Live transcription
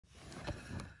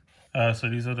So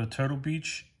these are the Turtle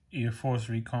Beach Air Force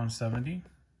Recon 70.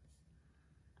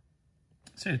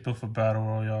 I'd say it's built for Battle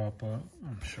Royale, but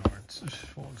I'm sure it's just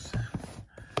false.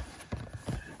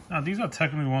 Now, these are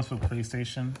technically ones for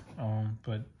PlayStation,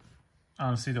 but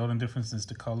honestly, the only difference is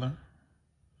the color,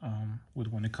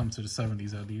 when it comes to the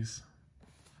 70s at least.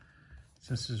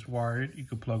 Since it's wired, you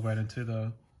could plug right into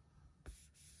the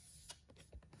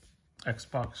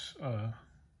Xbox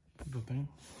the thing.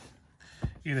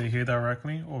 Either here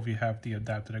directly, or if you have the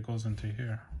adapter that goes into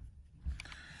here.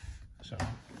 So,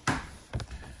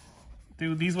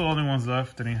 these were the only ones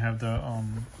left. They didn't have the,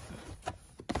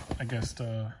 I guess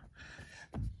the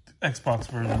Xbox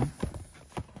version.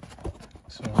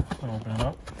 So, I'm gonna open it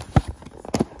up.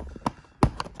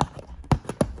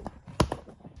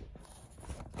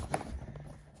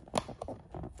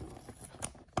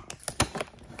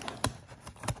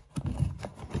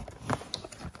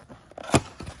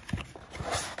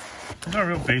 It's not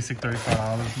real basic,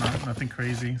 $35, nothing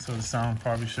crazy. So the sound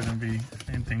probably shouldn't be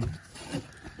anything.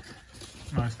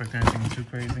 I'm not expecting anything too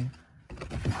crazy.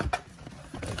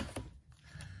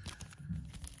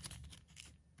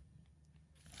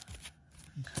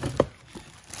 Okay.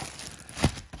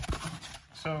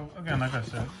 So again, like I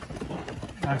said,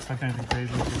 not expecting anything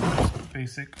crazy. Just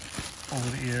basic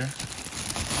over-the-ear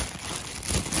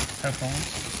headphones,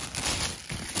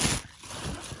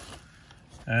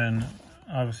 and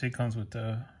obviously it comes with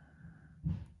the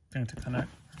thing to connect.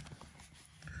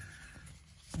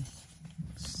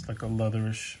 It's like a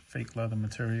leatherish, fake leather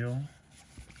material.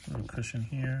 Little cushion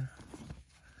here.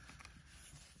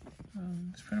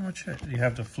 That's pretty much it. You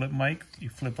have the flip mic. You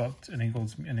flip up and it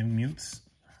goes and it mutes,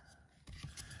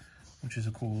 which is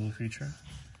a cool little feature.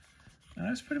 And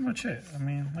that's pretty much it. I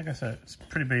mean, like I said, it's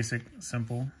pretty basic,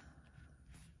 simple.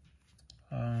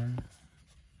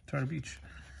 Turtle Beach.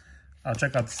 I'll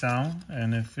check out the sound,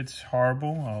 and if it's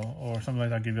horrible or something like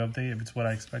that, I'll give you an update. If it's what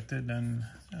I expected, then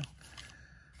yeah.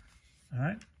 All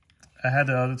right. I had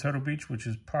the other Turtle Beach, which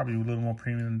is probably a little more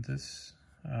premium than this.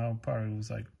 Probably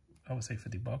was like, I would say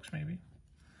 $50 maybe.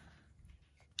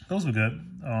 Those were good.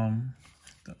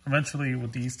 Eventually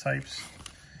with these types,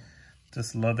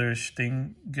 this leatherish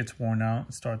thing gets worn out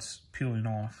and starts peeling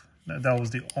off. That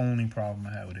was the only problem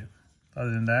I had with it.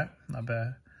 Other than that, not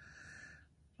bad.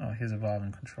 Oh, here's a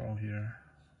volume control here.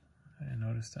 I didn't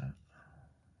notice that.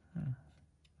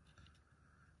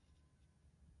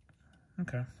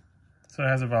 Okay. So it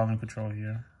has a volume control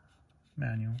here.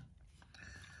 Manual.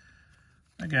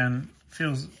 Again,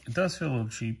 it does feel a little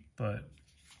cheap, but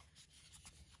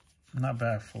not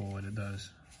bad for what it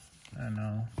does.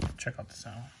 And check out the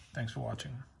sound. Thanks for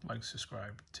watching. Like,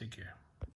 subscribe. Take care.